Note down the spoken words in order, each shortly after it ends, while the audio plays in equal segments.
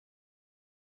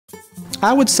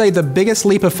I would say the biggest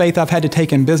leap of faith I've had to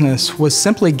take in business was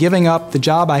simply giving up the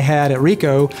job I had at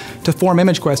Ricoh to form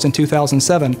Imagequest in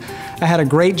 2007. I had a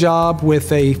great job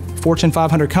with a Fortune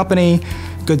 500 company,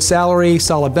 good salary,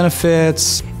 solid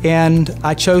benefits, and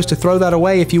I chose to throw that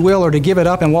away, if you will, or to give it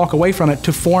up and walk away from it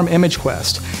to form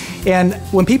Imagequest. And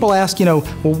when people ask, well,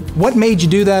 what made you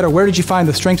do that, or where did you find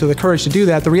the strength or the courage to do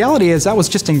that, the reality is that was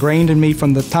just ingrained in me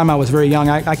from the time I was very young.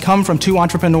 I come from two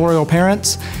entrepreneurial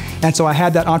parents, and so I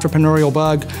had that entrepreneurial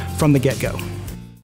bug from the get-go.